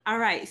All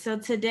right. So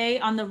today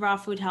on the Raw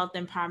Food Health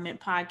Empowerment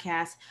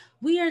podcast,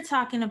 we are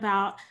talking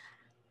about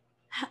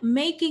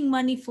making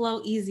money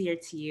flow easier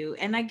to you.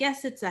 And I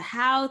guess it's a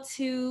how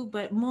to,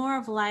 but more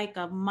of like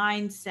a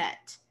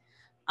mindset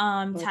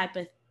Mm. type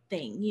of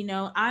thing.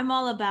 I'm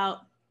all about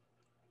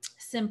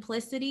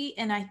simplicity.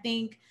 And I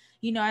think,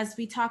 as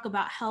we talk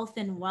about health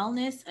and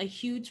wellness, a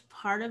huge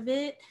part of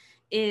it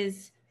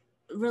is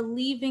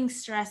relieving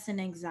stress and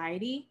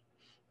anxiety.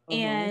 Mm-hmm.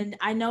 And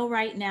I know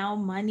right now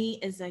money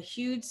is a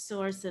huge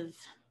source of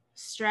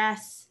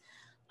stress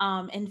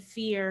and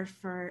fear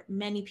for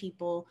many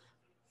people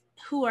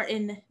who are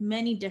in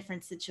many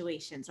different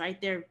situations, right?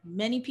 There are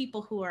many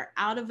people who are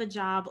out of a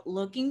job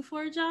looking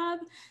for a job.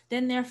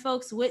 Then there are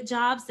folks with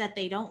jobs that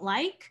they don't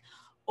like,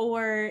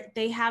 or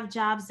they have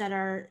jobs that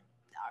are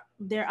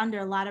they're under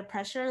a lot of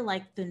pressure,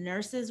 like the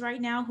nurses right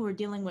now who are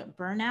dealing with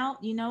burnout,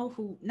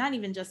 who not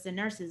even just the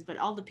nurses, but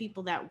all the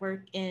people that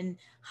work in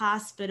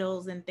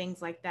hospitals and things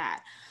like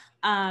that.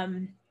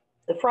 Um,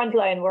 The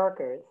frontline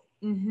workers.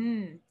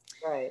 mhm.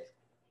 Right.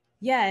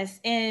 Yes.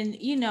 And,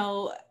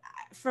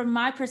 from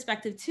my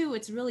perspective too,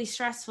 it's really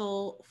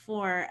stressful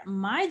for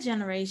my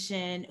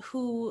generation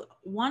who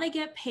want to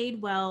get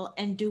paid well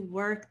and do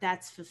work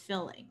that's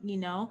fulfilling.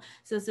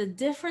 So it's a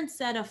different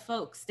set of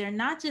folks. They're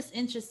not just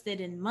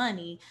interested in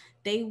money,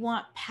 they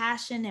want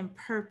passion and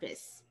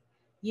purpose,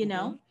 you Mm-hmm.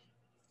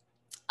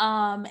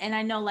 know? And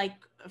I know, like,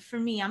 for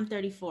me, I'm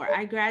 34.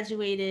 I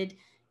graduated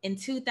in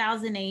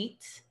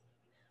 2008,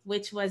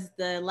 which was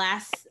the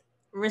last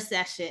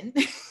recession.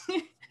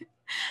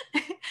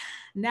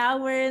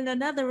 Now we're in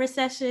another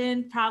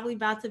recession, probably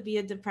about to be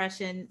a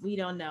depression. We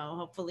don't know.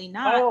 Hopefully I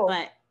not. hope,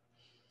 But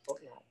hope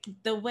not.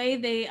 the way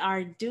they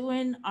are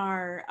doing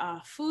our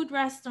food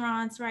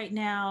restaurants right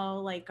now,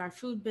 like our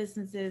food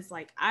businesses,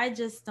 like I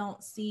just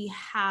don't see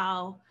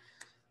how.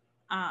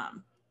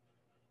 Um,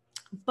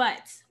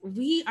 but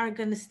we are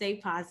going to stay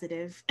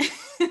positive.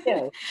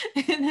 Yes.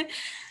 and, Because,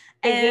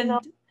 and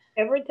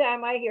every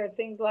time I hear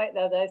things like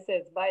that, I say,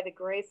 it's by the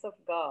grace of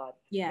God,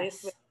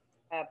 this will yes,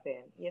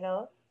 happen.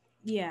 So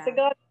yeah,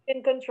 God is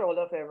in control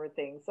of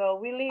everything. So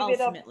we leave it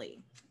up. ultimately.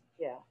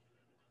 Yeah.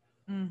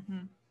 Hmm.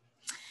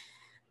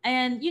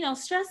 And,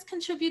 stress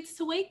contributes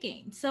to weight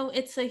gain. So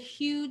it's a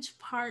huge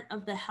part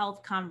of the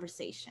health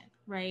conversation,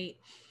 right?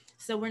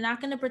 So we're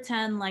not going to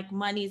pretend like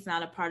money's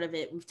not a part of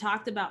it. We've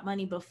talked about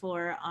money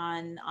before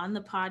on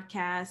the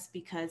podcast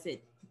because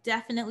it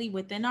definitely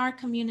within our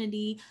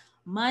community,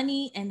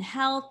 money and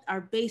health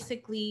are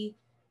basically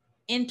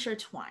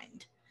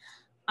intertwined.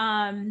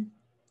 Um,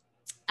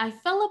 I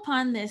fell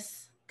upon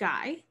this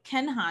guy,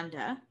 Ken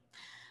Honda,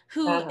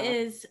 who Uh-huh.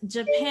 is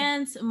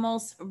Japan's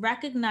most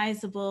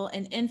recognizable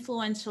and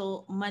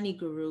influential money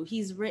guru.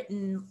 He's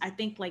written, I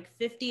think, like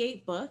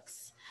 58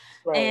 books,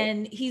 Right.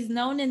 and he's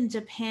known in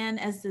Japan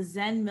as the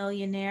Zen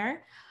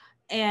millionaire.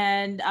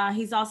 And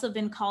he's also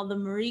been called the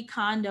Marie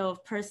Kondo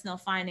of personal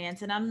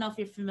finance. And I don't know if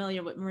you're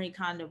familiar with Marie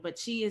Kondo, but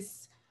she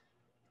is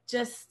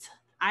just,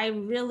 I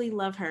really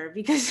love her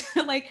because,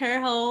 like,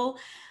 her whole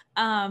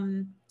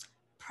um,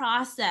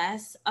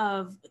 process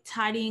of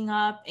tidying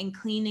up and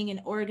cleaning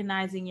and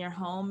organizing your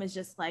home is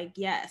just like,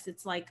 yes,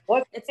 it's like,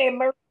 What's it's the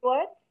name?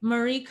 What?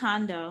 Marie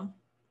Kondo.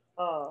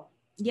 Oh,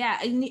 Yeah,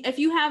 and if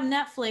you have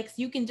Netflix,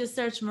 you can just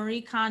search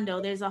Marie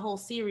Kondo. There's a whole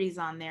series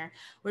on there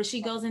where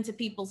she goes into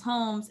people's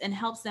homes and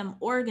helps them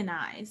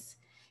organize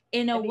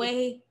in I a need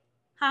way,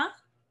 huh?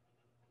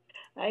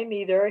 I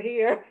need her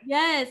here.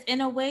 Yes, in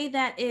a way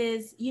that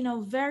is,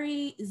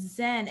 very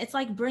zen. It's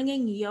like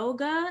bringing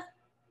yoga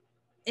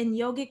and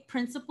yogic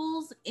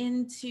principles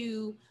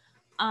into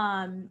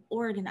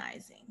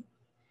organizing,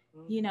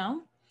 you Mhm.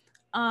 know?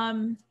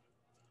 Um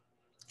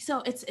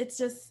so it's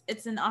just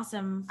it's an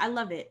awesome, I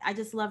love it. I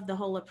just love the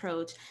whole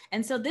approach.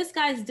 And so this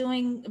guy's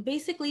doing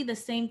basically the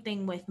same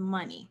thing with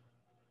money,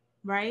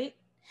 right?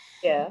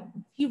 Yeah.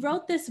 He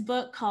wrote this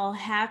book called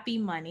Happy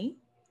Money.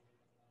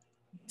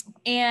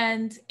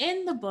 And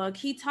in the book,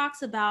 he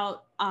talks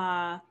about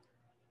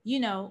you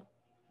know,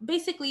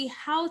 basically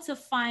how to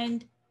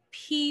find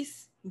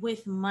peace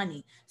with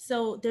money.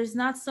 So there's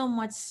not so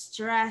much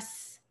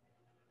stress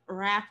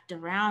wrapped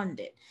around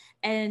it.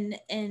 And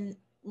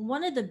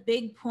one of the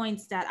big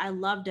points that I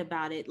loved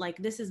about it, like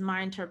this is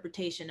my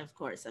interpretation of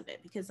course of it,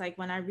 because like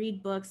when I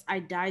read books, I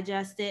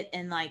digest it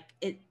and like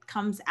it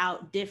comes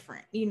out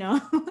different,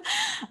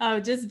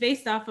 just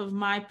based off of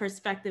my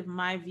perspective,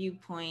 my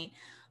viewpoint.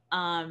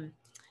 Um,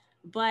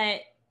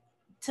 but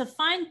to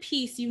find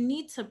peace, you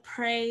need to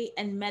pray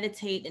and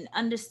meditate and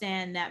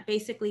understand that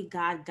basically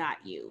God got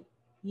you,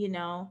 you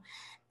know?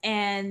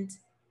 And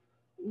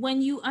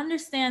when you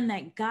understand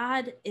that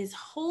God is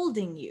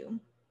holding you,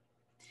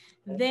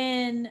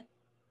 then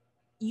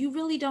you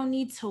really don't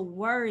need to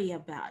worry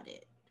about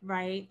it,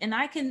 right? And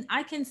I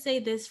can say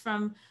this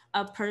from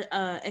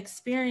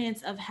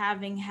experience of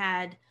having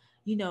had,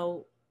 you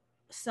know,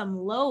 some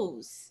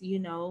lows,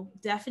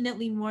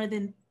 definitely more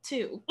than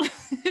two.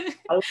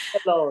 I love the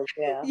Lord.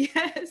 Yeah. I,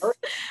 Yes, re-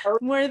 I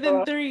more than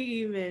remember. three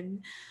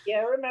even. Yeah,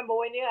 I remember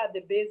when you had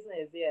the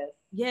business. Yes.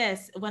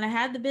 Yes, when I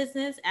had the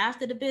business,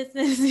 after the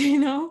business, you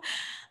know.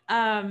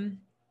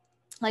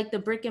 like the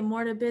brick and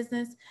mortar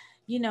business,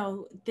 you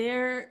know,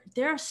 there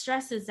are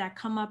stresses that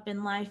come up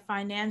in life,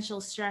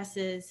 financial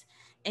stresses,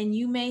 and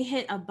you may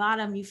hit a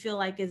bottom you feel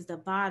like is the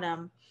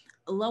bottom.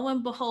 Lo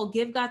and behold,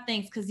 give God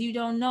thanks, because you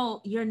don't know,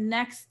 your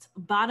next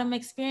bottom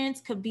experience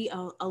could be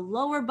a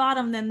lower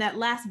bottom than that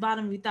last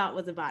bottom you thought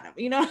was a bottom.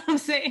 You know what I'm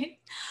saying?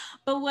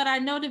 But what I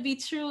know to be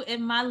true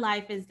in my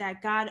life is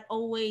that God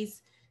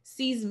always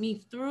sees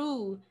me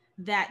through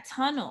that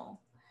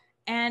tunnel.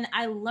 And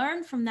I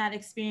learned from that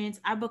experience.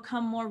 I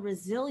become more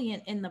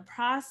resilient in the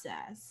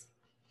process.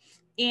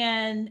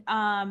 And,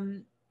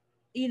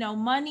 you know,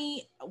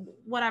 money,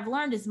 what I've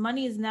learned is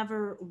money is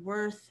never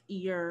worth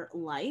your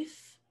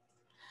life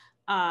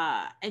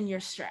and your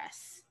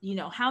stress. You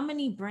know, how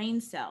many brain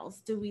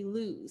cells do we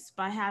lose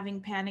by having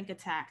panic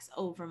attacks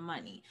over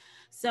money?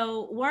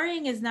 So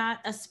worrying is not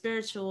a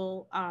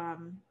spiritual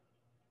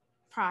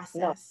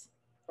process.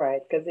 No,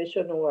 right, because they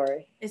shouldn't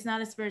worry. It's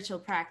not a spiritual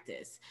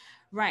practice.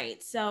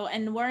 Right. So,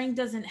 and worrying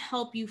doesn't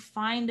help you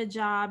find a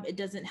job. It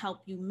doesn't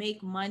help you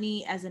make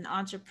money as an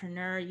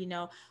entrepreneur. You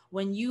know,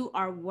 when you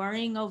are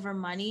worrying over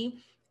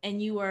money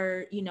and you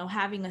are, you know,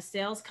 having a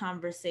sales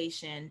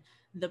conversation,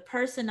 the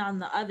person on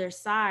the other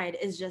side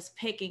is just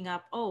picking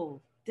up,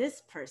 oh,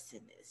 this person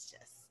is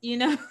just, you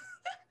know,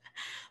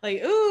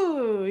 like,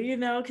 ooh, you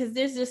know, because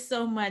there's just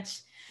so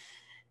much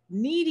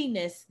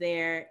neediness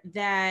there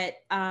that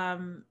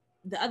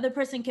the other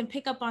person can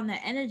pick up on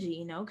that energy,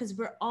 you know, because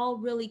we're all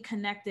really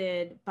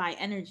connected by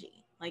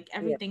energy. Like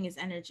everything is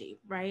energy,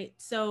 right?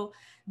 So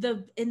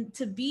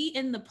to be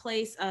in the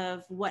place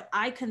of what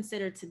I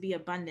consider to be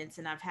abundance,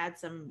 and I've had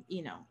some,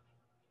 you know,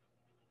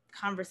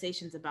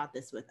 conversations about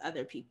this with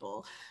other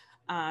people,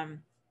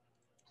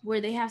 where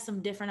they have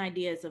some different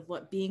ideas of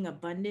what being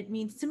abundant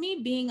means. To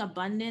me, being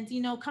abundant, you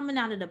know, coming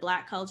out of the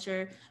Black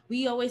culture,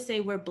 we always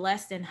say we're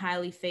blessed and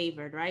highly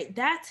favored, right?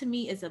 That to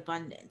me is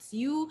abundance.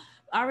 You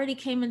already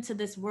came into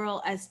this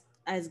world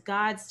as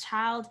God's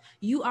child.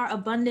 You are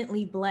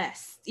abundantly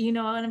blessed. You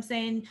know what I'm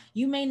saying?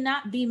 You may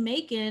not be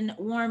making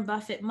Warren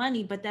Buffett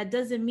money, but that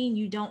doesn't mean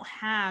you don't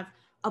have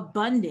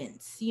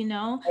abundance, you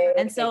know?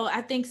 And so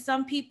I think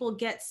some people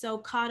get so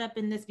caught up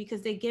in this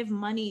because they give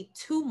money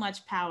too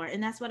much power.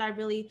 And that's what I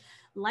really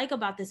like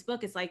about this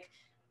book. It's like,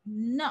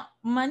 no,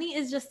 money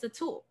is just a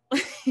tool.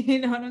 You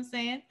know what I'm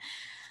saying?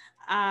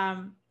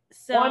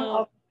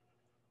 So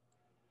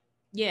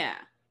yeah.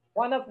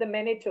 One of the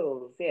many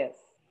tools, yes.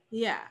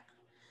 Yeah.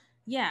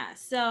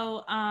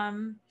 So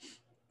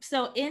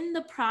so in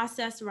the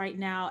process right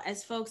now,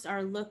 as folks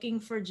are looking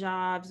for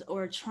jobs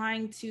or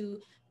trying to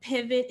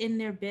pivot in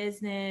their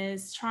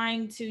business,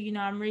 trying to, you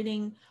know, I'm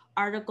reading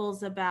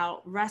articles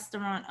about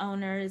restaurant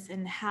owners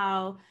and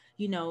how,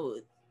 you know,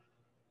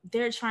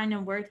 they're trying to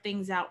work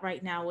things out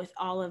right now with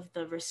all of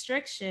the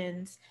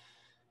restrictions.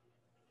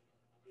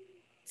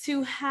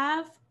 To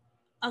have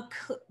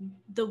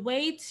the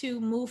way to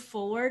move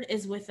forward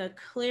is with a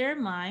clear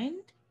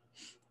mind,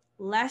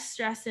 less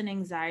stress and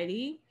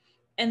anxiety.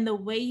 And the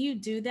way you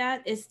do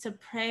that is to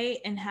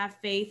pray and have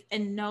faith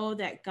and know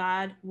that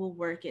God will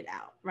work it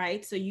out,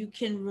 right? So you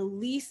can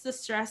release the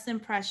stress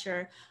and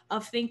pressure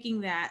of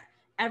thinking that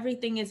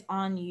everything is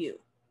on you.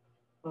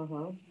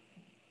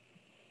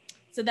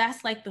 So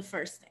that's like the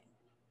first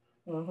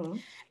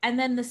thing. And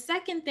then the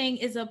second thing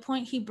is a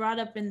point he brought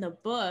up in the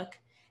book,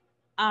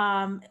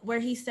 where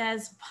he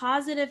says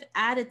positive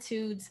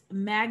attitudes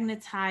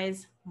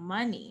magnetize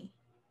money.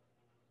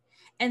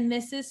 And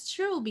this is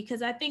true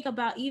because I think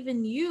about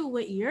even you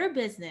with your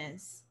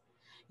business,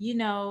 you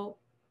know,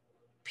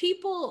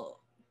 people,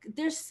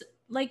 there's,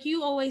 like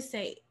you always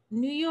say,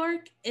 New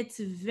York, it's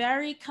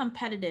very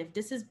competitive.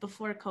 This is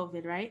before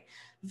COVID, right?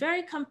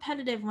 Very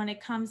competitive when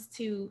it comes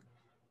to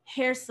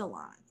hair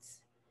salons,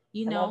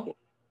 you know,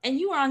 and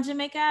you were on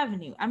Jamaica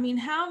Avenue. I mean,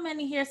 how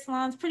many hair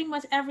salons? Pretty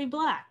much every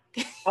block.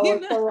 I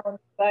was surrounded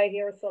by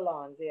hair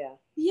salons, yeah.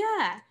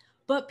 Yeah.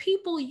 But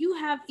people, you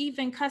have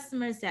even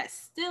customers that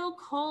still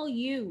call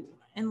you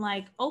and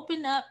like,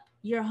 open up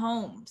your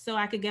home so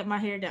I could get my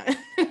hair done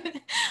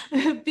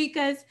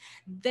because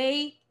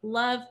they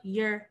love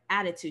your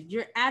attitude.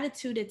 Your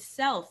attitude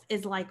itself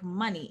is like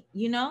money,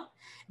 you know?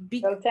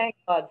 So thank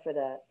God for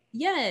that.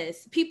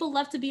 Yes. People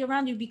love to be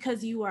around you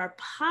because you are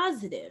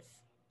positive.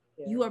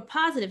 Yeah. You are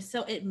positive.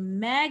 So it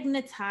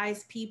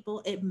magnetizes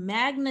people. It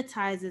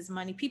magnetizes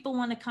money. People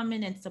want to come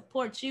in and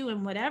support you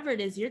in whatever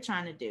it is you're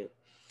trying to do.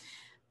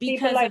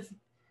 Because like of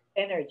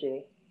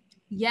energy.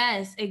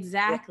 Yes,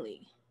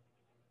 exactly.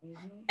 Yeah.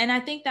 And I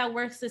think that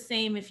works the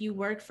same if you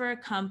work for a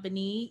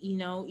company, you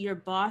know, your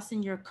boss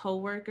and your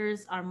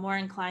coworkers are more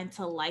inclined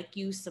to like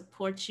you,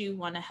 support you,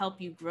 want to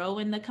help you grow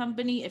in the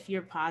company if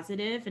you're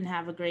positive and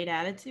have a great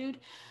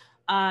attitude.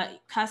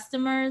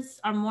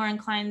 Customers are more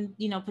inclined,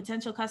 you know,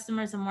 potential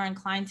customers are more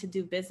inclined to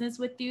do business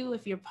with you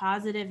if you're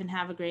positive and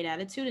have a great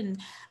attitude. And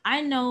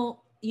I know,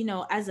 you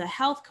know, as a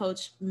health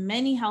coach,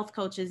 many health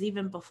coaches,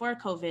 even before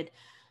COVID,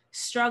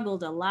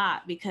 struggled a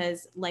lot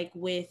because like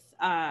with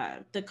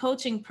the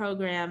coaching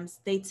programs,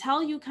 they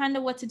tell you kind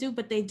of what to do,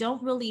 but they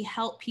don't really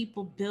help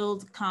people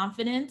build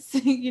confidence,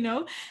 you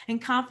know,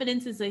 and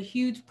confidence is a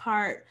huge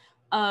part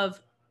of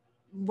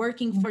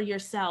working for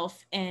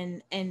yourself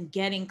and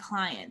getting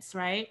clients,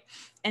 right?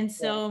 And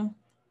so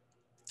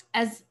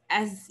as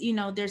you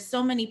know, there's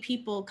so many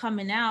people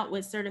coming out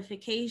with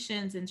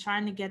certifications and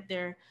trying to get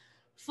their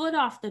foot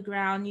off the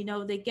ground, you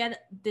know,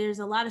 there's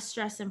a lot of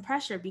stress and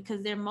pressure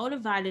because they're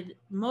motivated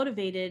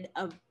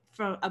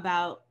from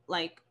about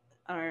like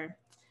or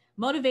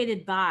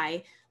motivated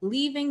by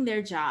leaving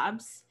their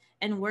jobs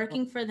and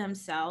working for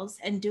themselves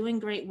and doing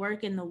great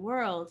work in the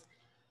world,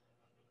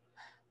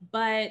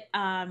 but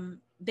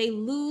they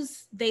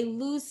lose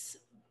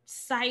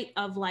sight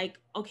of like,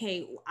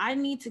 okay, I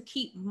need to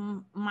keep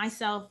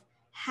myself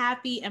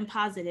happy and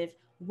positive.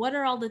 What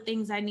are all the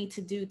things I need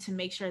to do to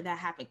make sure that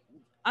happens?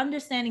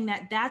 Understanding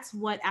that that's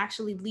what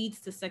actually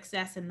leads to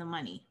success and the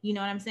money. You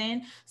know what I'm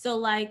saying? So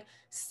like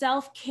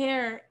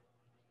self-care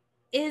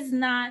is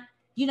not,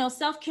 you know,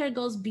 self-care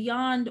goes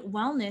beyond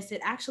wellness.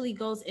 It actually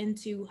goes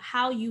into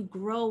how you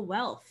grow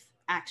wealth,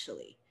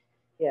 actually.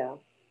 Yeah.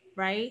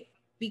 Right?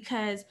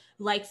 Because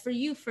like for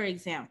you, for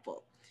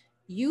example,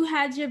 you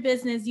had your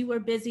business, you were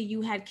busy,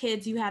 you had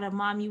kids, you had a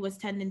mom you was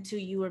tending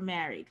to, you were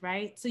married,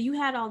 right? So you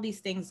had all these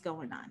things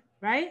going on,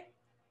 right?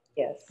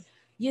 Yes.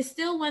 You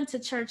still went to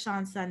church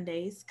on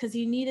Sundays because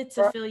you needed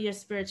to fill your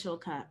spiritual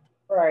cup.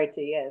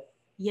 Priority, yes.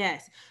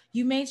 Yes.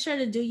 You made sure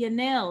to do your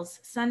nails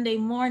Sunday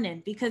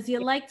morning because you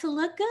like to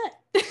look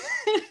good.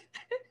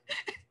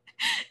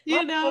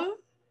 You know?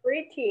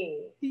 Pretty.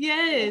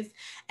 Yes.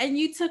 And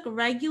you took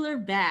regular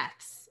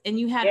baths and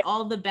you had Yes.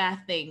 all the bath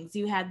things.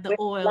 You had the With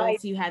light,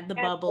 oils, you had the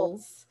candles,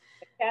 bubbles.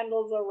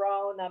 candles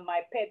around and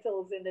my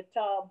petals in the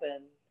tub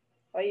and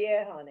oh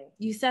yeah, honey.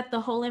 You set the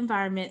whole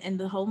environment and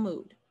the whole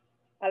mood.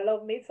 I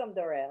love me some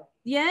Dorel.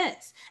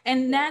 Yes.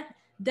 And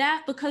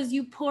that because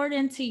you poured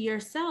into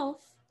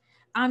yourself,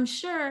 I'm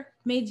sure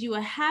made you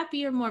a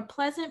happier, more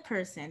pleasant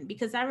person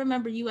because I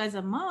remember you as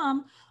a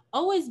mom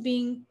always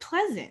being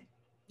pleasant,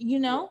 you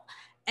know?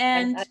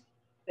 And And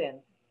then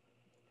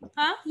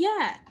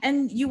yeah.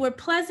 And you were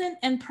pleasant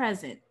and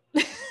present.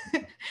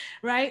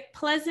 Right?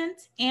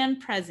 Pleasant and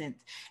present.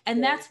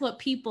 And that's what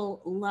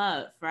people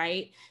love,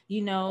 right?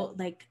 You know,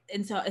 like,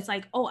 and so it's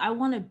like, oh, I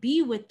want to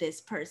be with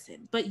this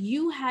person. But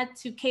you had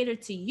to cater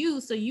to you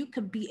so you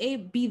could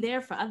be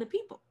there for other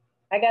people.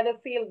 I gotta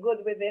feel good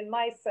within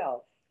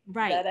myself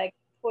Right. that I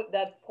put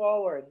that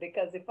forward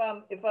because if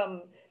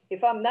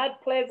I'm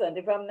not pleasant,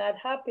 if I'm not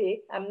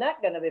happy, I'm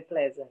not gonna be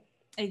pleasant.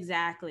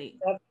 Exactly.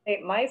 I have to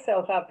make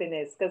myself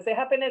happiness because the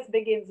happiness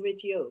begins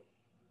with you.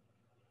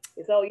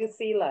 It's how you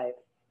see life.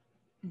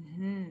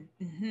 Mm-hmm,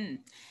 mm-hmm.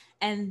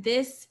 And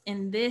this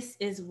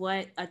is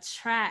what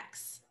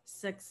attracts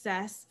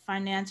success,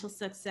 financial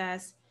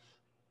success,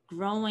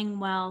 growing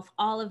wealth,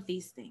 all of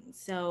these things.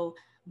 So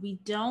we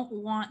don't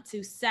want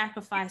to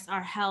sacrifice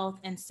our health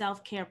and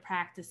self-care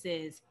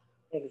practices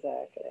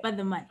Exactly. for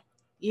the money.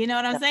 You know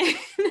what I'm saying?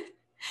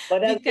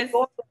 But Because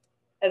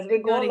as we they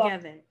go go along,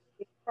 together.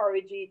 we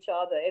encourage each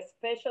other,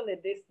 especially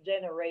this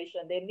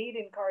generation. They need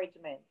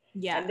encouragement,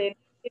 Yeah. and they need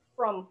it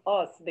from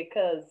us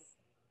because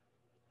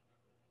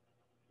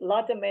a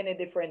lot of many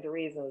different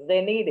reasons. They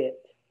need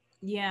it.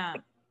 Yeah.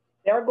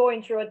 They're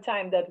going through a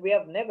time that we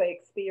have never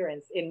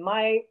experienced. In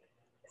my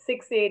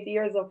 68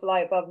 years of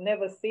life, I've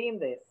never seen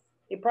this.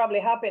 It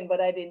probably happened,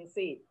 but I didn't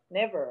see it.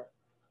 Never.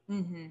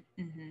 Mm-hmm.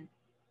 Mm-hmm.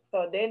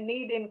 So they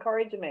need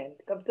encouragement.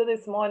 Up to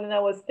this morning, I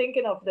was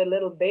thinking of the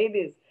little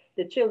babies,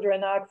 the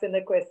children asking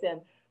the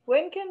question,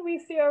 when can we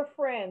see our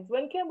friends?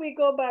 When can we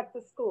go back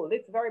to school?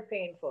 It's very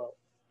painful.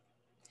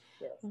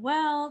 Yes.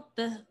 Well,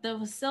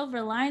 the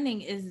silver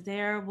lining is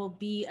there will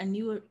be a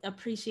new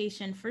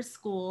appreciation for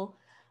school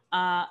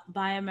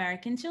by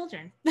American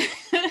children.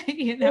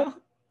 You know?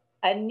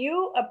 A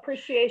new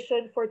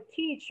appreciation for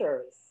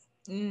teachers.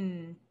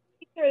 Mm.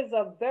 Teachers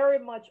are very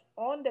much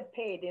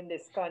underpaid in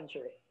this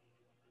country.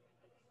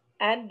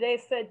 And they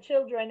said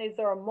children is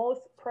our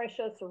most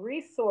precious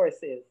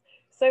resources.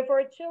 So if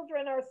our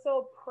children are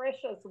so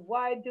precious,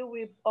 why do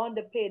we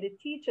underpay the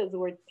teachers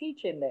who are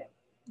teaching them?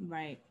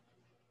 Right.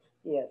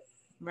 Yes.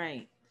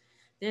 Right.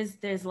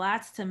 There's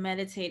lots to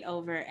meditate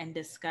over and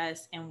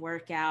discuss and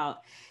work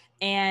out.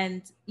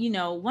 And you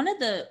know, one of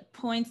the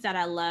points that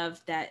I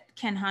love that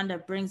Ken Honda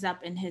brings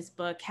up in his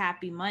book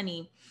Happy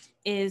Money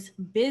is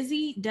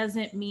busy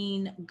doesn't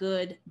mean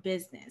good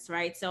business,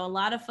 right? So a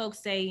lot of folks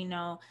say, you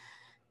know,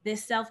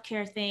 this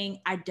self-care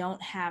thing, I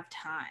don't have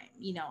time.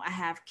 You know, I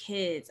have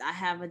kids, I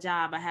have a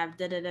job, I have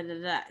da da da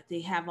da da.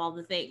 They have all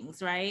the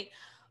things, right?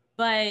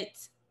 But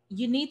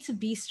you need to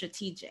be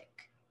strategic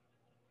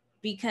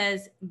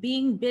because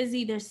being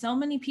busy, there's so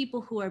many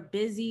people who are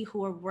busy,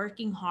 who are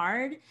working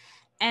hard,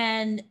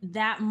 and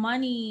that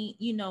money,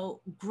 you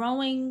know,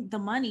 growing the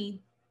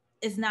money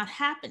is not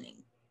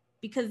happening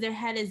because their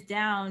head is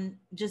down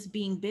just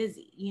being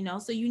busy, you know?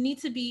 So you need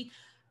to be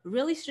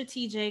really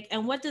strategic.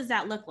 And what does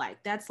that look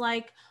like? That's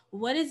like,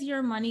 what is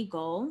your money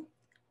goal?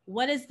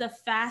 what is the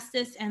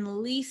fastest and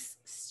least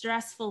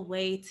stressful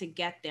way to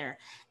get there?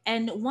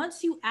 And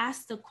once you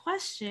ask the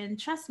question,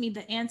 trust me,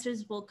 the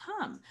answers will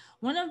come.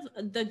 One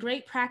of the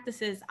great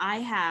practices I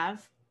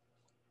have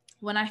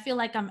when I feel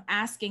like I'm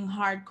asking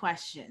hard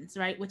questions,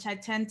 right? Which I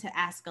tend to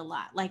ask a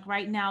lot. Like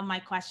right now, my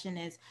question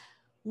is,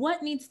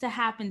 what needs to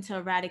happen to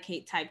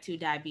eradicate type 2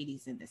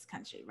 diabetes in this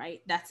country,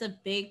 right? That's a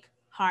big,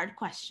 hard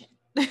question.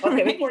 Okay,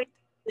 Right?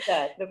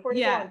 before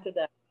you go Yeah. on to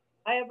that,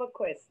 I have a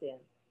question.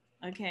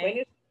 When you Okay.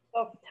 think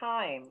of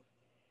time,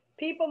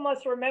 people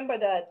must remember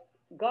that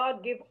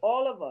God give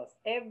all of us,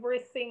 every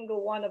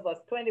single one of us,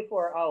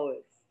 24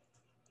 hours.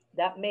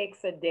 That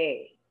makes a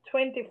day.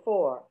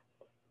 24.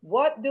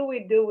 What do we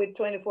do with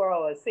 24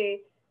 hours?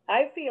 See,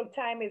 I feel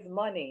time is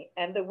money,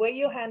 and the way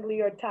you handle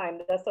your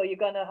time, that's how you're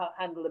gonna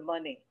handle the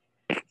money.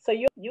 So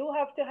you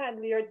have to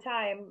handle your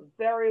time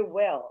very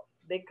well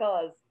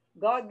because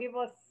God give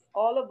us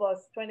all of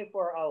us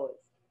 24 hours.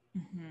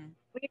 Hmm.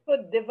 We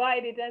could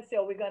divide it and say,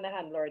 oh, we're gonna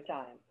handle our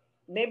time.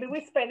 Maybe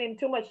we're spending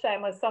too much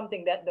time on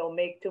something that don't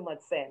make too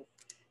much sense.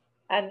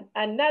 And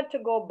not to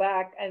go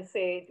back and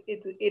say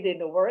it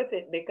isn't worth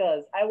it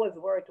because I was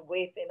worth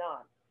waiting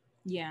on.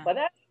 Yeah. But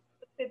I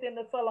sit in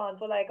the salon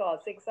for like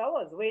 6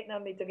 hours waiting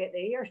on me to get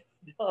the hair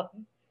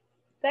done.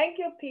 Thank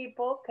you,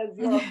 people, because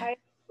you're highly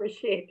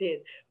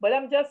appreciated. But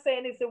I'm just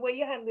saying it's the way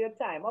you handle your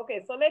time.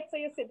 Okay, so let's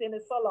say you sit in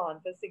the salon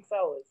for 6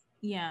 hours.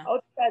 Yeah. Out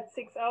of that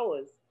 6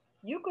 hours,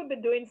 you could be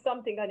doing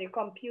something on your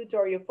computer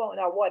or your phone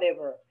or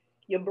whatever.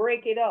 You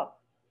break it up.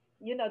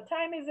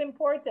 Time is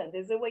important.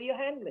 It's the way you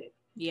handle it.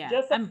 Yeah.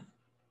 Just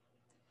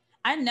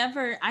I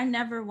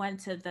never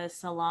went to the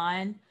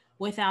salon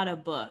without a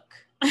book.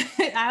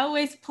 I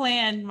always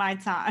planned my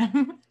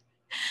time.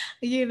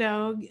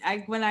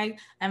 When I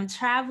am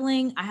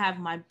traveling, I have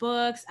my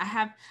books.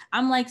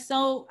 I'm like,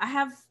 so I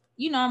have,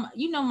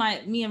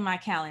 my me and my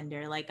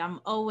calendar. Like I'm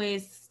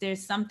always,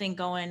 there's something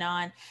going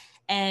on,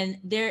 and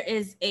there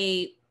is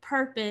a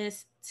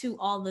purpose to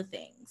all the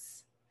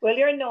things. well,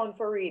 you're known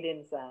for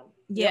reading, Sam.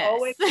 You're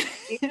always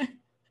Yes. e-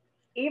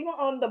 even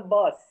on the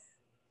bus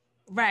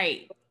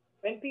Right.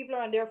 when people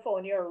are on their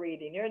phone, you're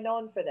reading. You're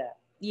known for that.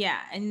 Yeah.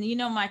 And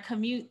my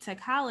commute to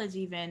college,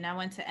 even I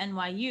went to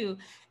NYU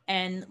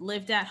and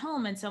lived at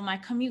home. And so my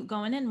commute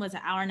going in was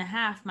an hour and a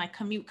half. My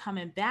commute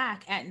coming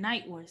back at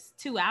night was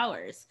 2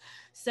 hours.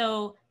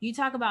 So you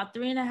talk about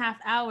 3.5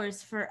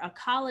 hours for a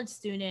college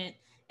student.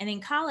 And in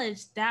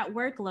college, that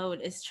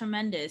workload is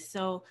tremendous.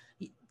 So,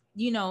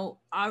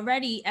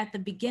 already at the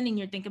beginning,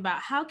 you're thinking about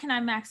how can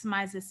I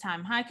maximize this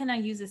time? How can I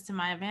use this to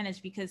my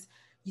advantage? Because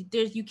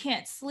you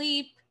can't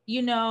sleep,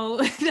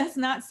 that's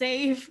not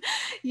safe,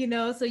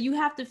 so you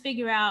have to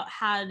figure out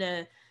how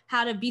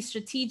to be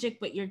strategic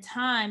with your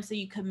time so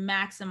you can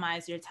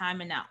maximize your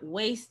time and not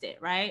waste it,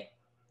 right?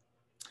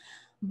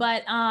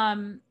 But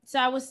so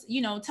I was,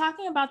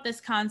 talking about this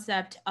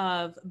concept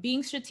of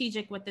being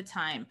strategic with the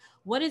time.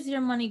 What is your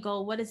money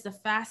goal? What is the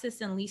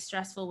fastest and least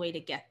stressful way to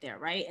get there,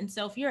 right? And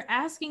so if you're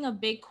asking a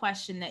big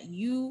question that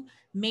you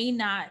may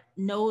not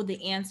know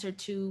the answer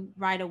to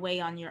right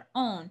away on your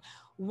own,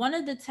 one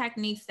of the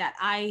techniques that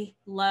I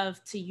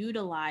love to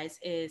utilize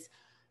is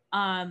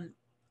um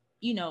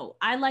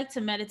I like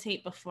to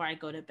meditate before I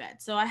go to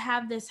bed. So I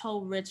have this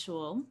whole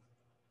ritual,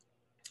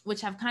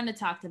 which I've kind of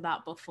talked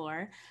about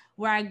before,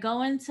 where I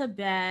go into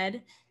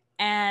bed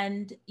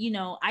and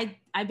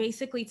I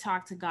basically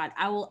talk to God.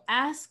 I will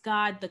ask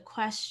God the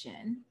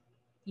question,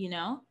 you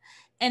know,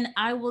 and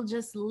I will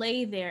just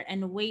lay there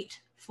and wait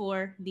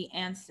for the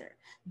answer.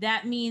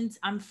 That means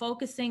I'm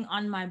focusing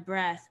on my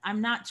breath.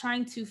 I'm not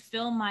trying to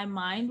fill my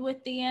mind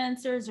with the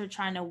answers or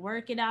trying to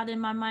work it out in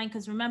my mind,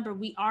 because remember,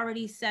 we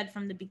already said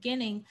from the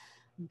beginning,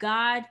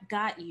 God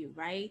got you,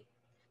 right?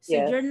 So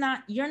Yes.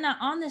 you're not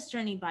on this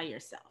journey by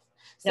yourself.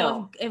 So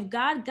No. if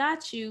God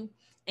got you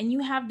and you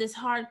have this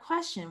hard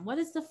question, what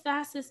is the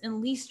fastest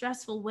and least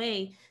stressful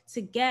way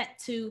to get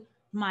to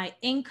my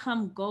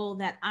income goal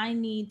that I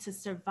need to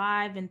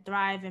survive and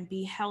thrive and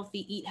be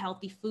healthy, eat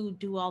healthy food,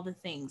 do all the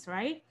things,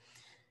 right?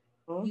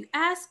 Hmm? You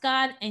ask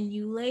God and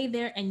you lay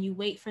there and you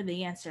wait for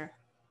the answer,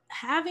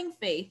 having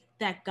faith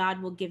that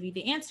God will give you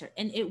the answer.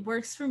 And it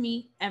works for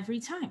me every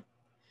time.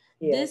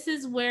 Yes. This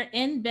is where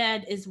in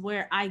bed is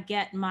where I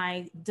get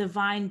my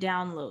divine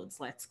downloads,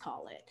 let's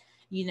call it,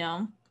 you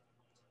know?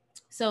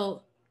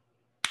 So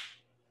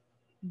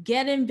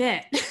get in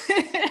bed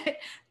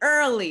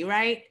early,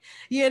 right?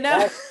 You know?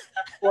 That's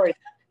important.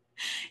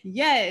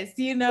 Yes,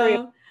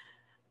 Very-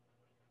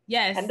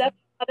 yes. And that's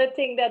another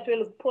thing that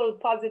will pull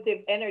positive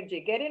energy.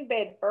 Get in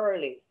bed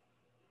early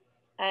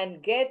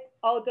and get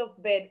out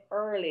of bed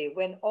early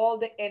when all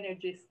the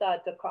energy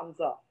start to comes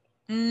up.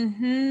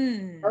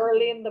 Mm-hmm.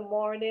 Early in the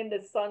morning,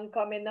 the sun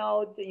coming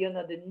out,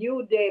 the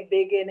new day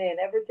beginning,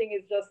 everything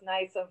is just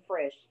nice and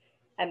fresh.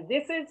 And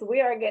this is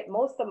where I get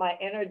most of my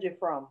energy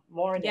from,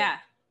 morning. Yeah.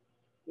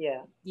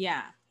 Yeah.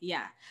 Yeah,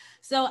 yeah.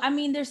 So, I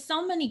mean, there's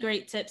so many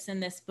great tips in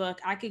this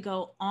book. I could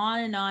go on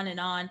and on and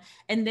on,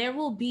 and there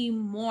will be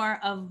more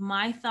of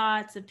my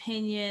thoughts,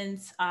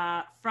 opinions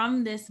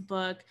from this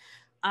book.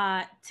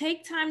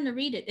 take time to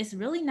read it. It's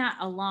really not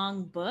a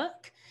long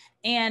book.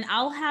 And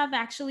I'll have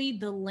actually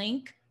the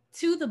link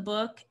to the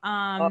book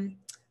on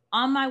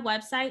my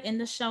website in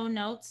the show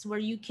notes, where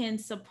you can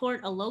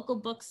support a local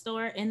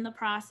bookstore in the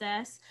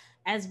process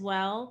as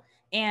well,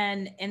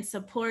 and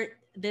support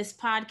this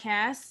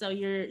podcast. So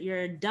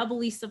you're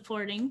doubly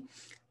supporting,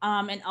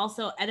 and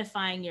also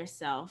edifying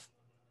yourself.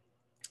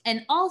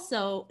 And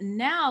also,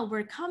 now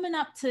we're coming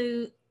up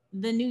to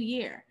the new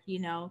year,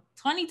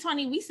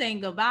 2020, we saying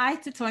goodbye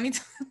to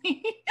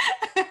 2020.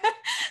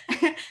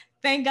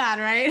 Thank God,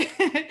 right?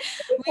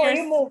 Before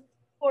you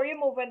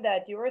move on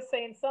that, you were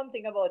saying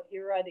something about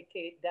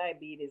eradicate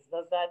diabetes.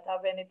 Does that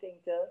have anything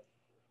to?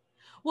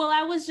 Well,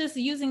 I was just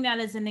using that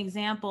as an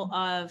example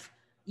of,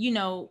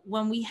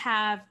 when we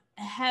have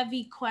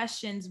heavy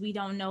questions we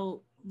don't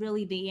know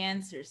really the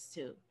answers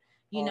to,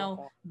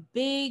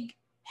 big,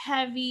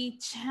 heavy,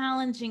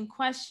 challenging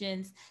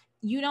questions.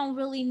 You don't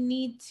really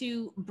need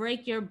to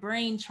break your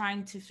brain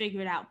trying to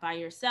figure it out by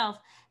yourself.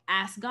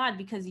 Ask God,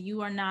 because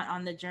you are not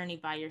on the journey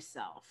by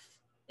yourself,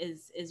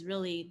 is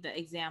really the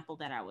example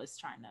that I was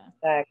trying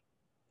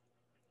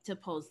to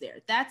pose there.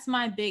 That's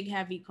my big,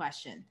 heavy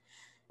question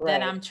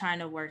that I'm trying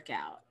to work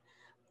out.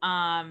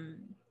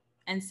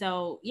 And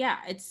so, yeah,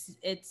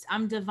 it's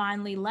I'm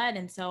divinely led.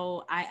 And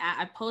so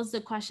I posed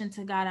the question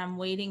to God. I'm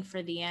waiting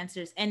for the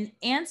answers, and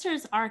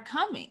answers are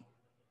coming.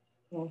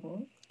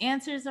 Mm-hmm.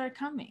 Answers are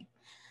coming.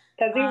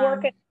 Because we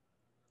work.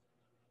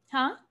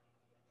 Huh?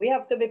 We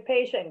have to be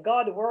patient.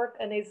 God work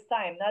in his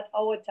time, not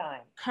our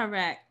time.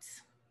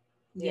 Correct.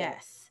 Yeah.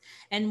 Yes.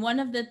 And one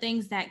of the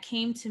things that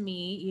came to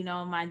me,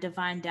 my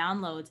divine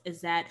downloads, is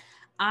that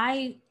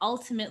I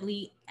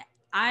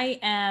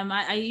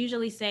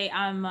usually say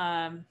I'm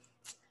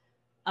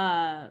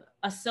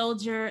a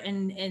soldier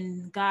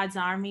in God's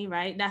army,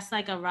 right? That's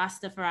like a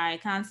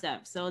Rastafari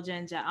concept, soldier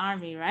in the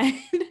army, right?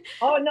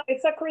 Oh no,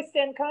 it's a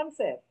Christian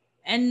concept.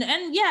 And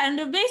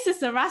the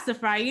basis of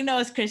Rastafari,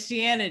 is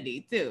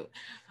Christianity too.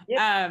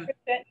 Yeah,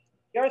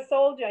 you're a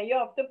soldier. You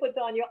have to put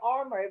on your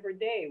armor every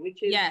day,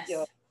 which is yes.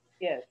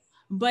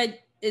 But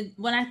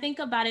when I think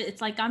about it,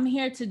 it's like I'm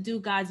here to do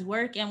God's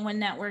work, and when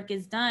that work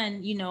is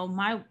done,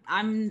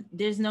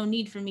 there's no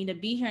need for me to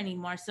be here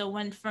anymore. So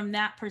when, from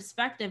that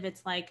perspective,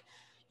 it's like,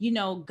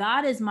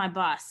 God is my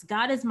boss.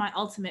 God is my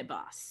ultimate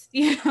boss.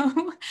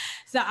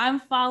 So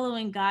I'm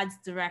following God's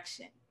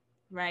direction,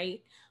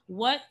 right?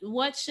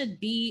 What should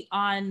be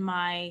on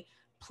my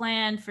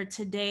plan for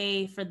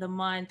today, for the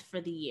month,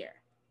 for the year?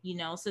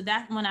 So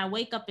that when I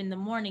wake up in the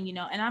morning,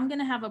 and I'm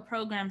gonna have a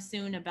program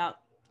soon about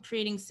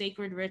creating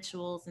sacred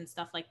rituals and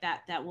stuff like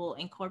that will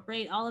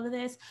incorporate all of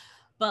this.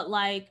 But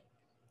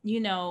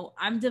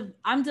I'm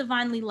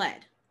divinely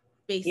led,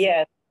 basically.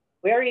 Yes.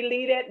 Where he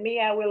leadeth me,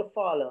 I will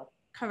follow.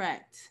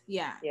 Correct.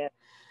 Yeah. Yeah.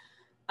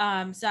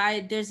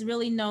 So there's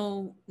really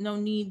no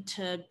need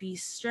to be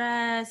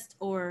stressed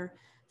or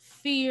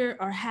fear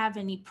or have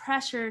any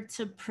pressure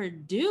to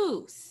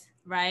produce,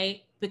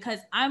 right? Because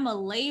I'm a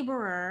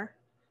laborer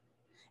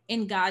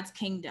in God's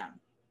kingdom.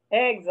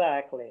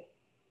 Exactly.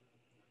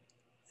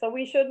 So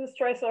we shouldn't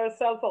stress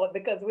ourselves out,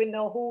 because we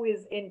know who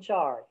is in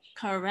charge.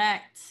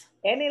 Correct.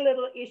 Any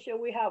little issue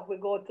we have, we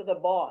go to the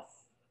boss.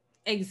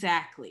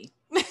 Exactly.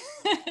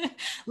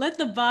 Let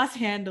the boss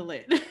handle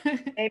it.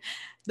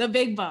 The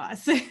big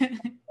boss.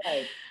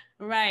 Right.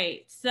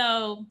 Right.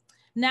 So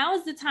now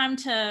is the time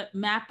to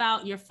map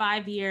out your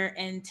 5-year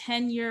and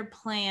 10-year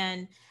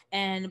plan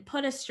and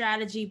put a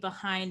strategy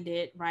behind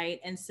it, right?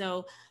 And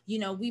so,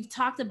 we've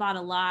talked about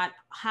a lot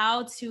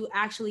how to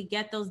actually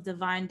get those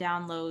divine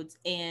downloads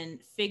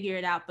and figure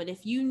it out. But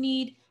if you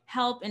need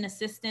help and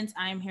assistance,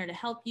 I am here to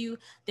help you.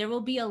 There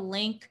will be a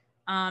link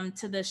in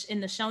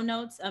the show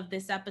notes of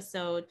this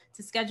episode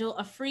to schedule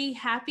a free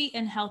happy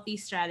and healthy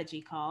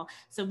strategy call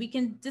so we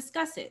can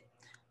discuss it.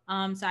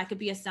 So I could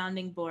be a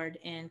sounding board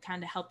and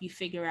kind of help you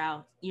figure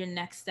out your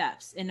next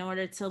steps in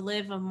order to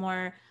live a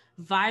more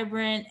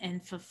vibrant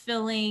and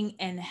fulfilling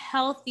and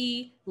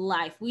healthy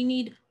life. We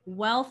need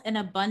wealth and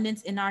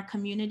abundance in our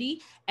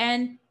community,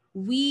 and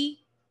we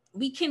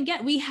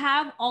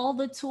have all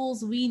the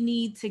tools we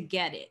need to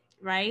get it,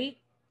 right?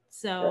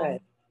 So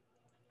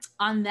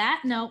on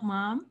that note,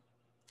 Mom,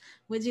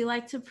 would you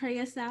like to pray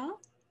us out?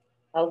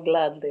 I'll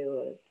gladly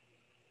would.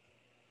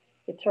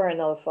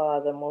 Eternal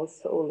Father,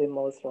 most holy,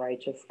 most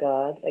righteous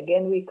God,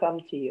 again we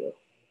come to you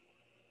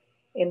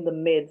in the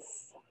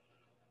midst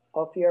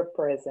of your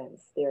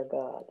presence, dear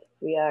God.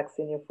 We ask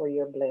in you for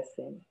your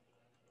blessing.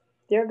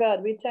 Dear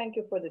God, we thank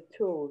you for the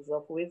tools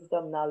of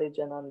wisdom, knowledge,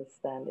 and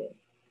understanding.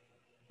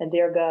 And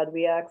dear God,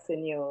 we ask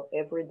in you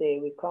every day,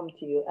 we come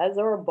to you as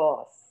our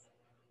boss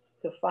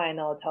to find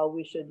out how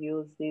we should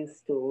use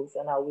these tools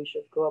and how we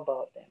should go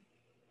about them.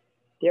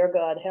 Dear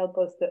God, help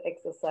us to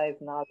exercise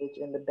knowledge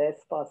in the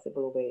best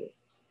possible way,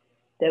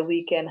 that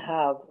we can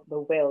have the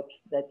wealth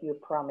that you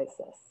promise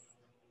us.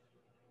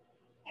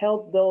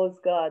 Help those,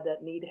 God,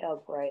 that need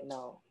help right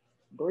now.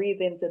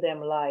 Breathe into them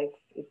life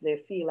if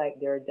they feel like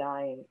they're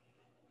dying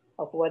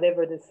of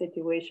whatever the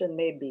situation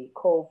may be,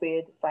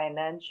 COVID,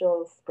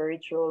 financial,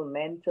 spiritual,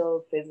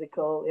 mental,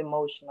 physical,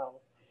 emotional.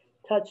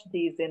 touch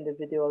these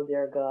individuals,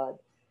 dear God,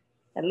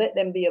 and let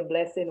them be a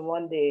blessing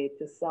one day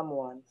to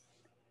someone.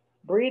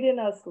 Breathe in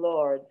us,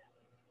 Lord,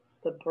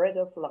 the breath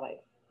of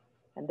life,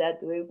 and that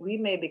we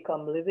may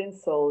become living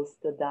souls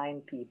to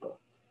dying people.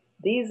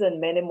 These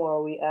and many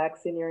more we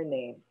ask in your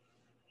name.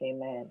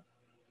 Amen.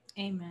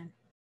 Amen.